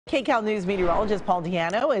KCAL News meteorologist Paul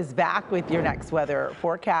Deanno is back with your next weather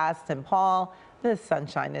forecast. And Paul, the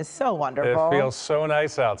sunshine is so wonderful. It feels so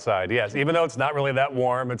nice outside. Yes, even though it's not really that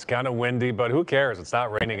warm, it's kind of windy, but who cares? It's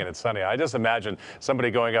not raining and it's sunny. I just imagine somebody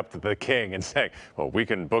going up to the king and saying, well, we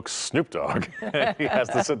can book Snoop Dogg. He has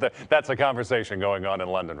to sit there. That's a conversation going on in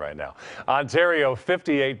London right now. Ontario,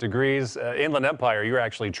 58 degrees. Inland Empire, you're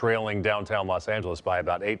actually trailing downtown Los Angeles by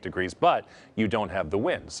about 8 degrees, but you don't have the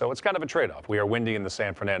wind. So it's kind of a trade-off. We are windy in the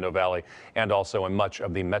San Fernando Valley and also in much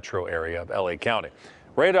of the metro area of LA County.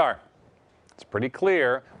 Radar. It's pretty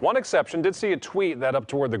clear. One exception, did see a tweet that up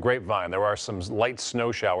toward the Grapevine, there are some light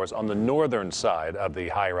snow showers on the northern side of the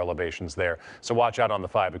higher elevations there. So watch out on the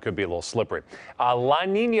 5. It could be a little slippery. La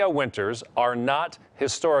Nina winters are not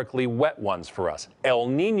historically wet ones for us. El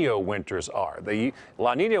Nino winters are. The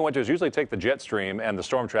La Nina winters usually take the jet stream and the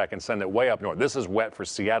storm track and send it way up north. This is wet for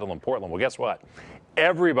Seattle and Portland. Well, guess what?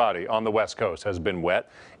 Everybody on the West Coast has been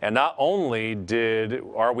wet. And not only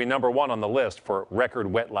are we number 1 on the list for record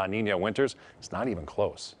wet La Nina winters, it's not even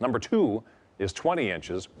close. Number 2 is 20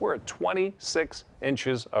 inches. We're at 26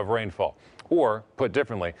 inches of rainfall. Or, put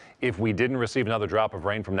differently, if we didn't receive another drop of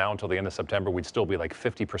rain from now until the end of September, we'd still be like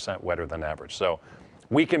 50% wetter than average. So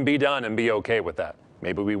we can be done and be okay with that.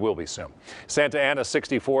 Maybe we will be soon. Santa Ana,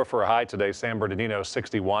 64 for a high today. San Bernardino,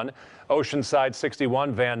 61. Oceanside,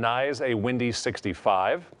 61. Van Nuys, a windy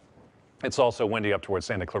 65. It's also windy up towards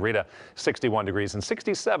Santa Clarita, 61 degrees, and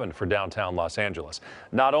 67 for downtown Los Angeles.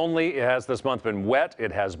 Not only has this month been wet,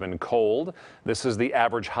 it has been cold. This is the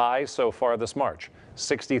average high so far this March,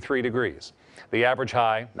 63 degrees. The average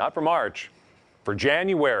high, not for March, for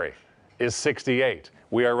January is 68.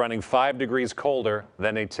 We are running 5 degrees colder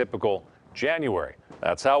than a typical January.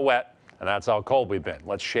 That's how wet and that's how cold we've been.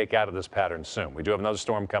 Let's shake out of this pattern soon. We do have another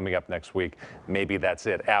storm coming up next week. Maybe that's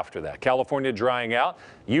it after that. California drying out.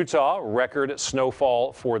 Utah, record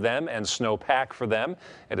snowfall for them and snowpack for them.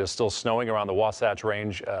 It is still snowing around the Wasatch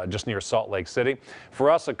Range just near Salt Lake City.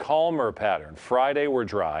 For us, a calmer pattern. Friday, we're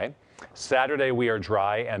dry. Saturday, we are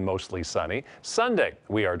dry and mostly sunny. Sunday,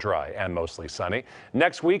 we are dry and mostly sunny.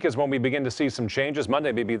 Next week is when we begin to see some changes.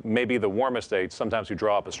 Monday may be the warmest day. Sometimes we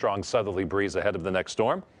draw up a strong southerly breeze ahead of the next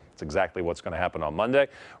storm. That's exactly what's going to happen on Monday.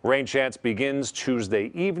 Rain chance begins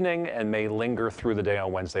Tuesday evening and may linger through the day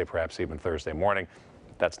on Wednesday, perhaps even Thursday morning.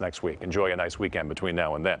 That's next week. Enjoy a nice weekend between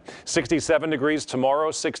now and then. 67 degrees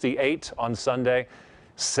tomorrow, 68 on Sunday.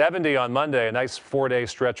 70 on Monday, a nice 4-day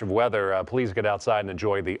stretch of weather. Please get outside and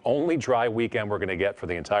enjoy the only dry weekend we're going to get for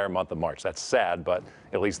the entire month of March. That's sad, but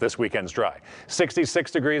at least this weekend's dry.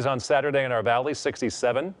 66 degrees on Saturday in our valley,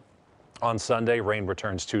 67 on Sunday. Rain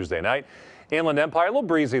returns Tuesday night. Inland Empire, a little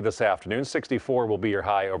breezy this afternoon. 64 will be your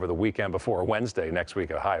high over the weekend before Wednesday. Next week,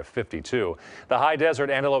 a high of 52. The high desert,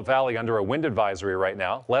 Antelope Valley, under a wind advisory right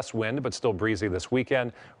now. Less wind, but still breezy this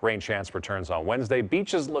weekend. Rain chance returns on Wednesday.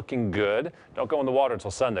 Beach is looking good. Don't go in the water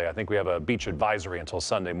until Sunday. I think we have a beach advisory until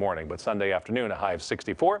Sunday morning, but Sunday afternoon, a high of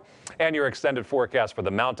 64. And your extended forecast for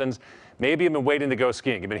the mountains. Maybe you've been waiting to go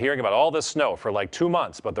skiing. You've been hearing about all this snow for like 2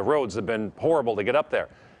 months, but the roads have been horrible to get up there.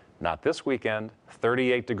 Not this weekend.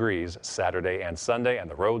 38 degrees Saturday and Sunday, and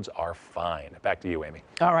the roads are fine. Back to you, Amy.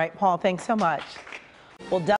 All right, Paul, thanks so much. Well,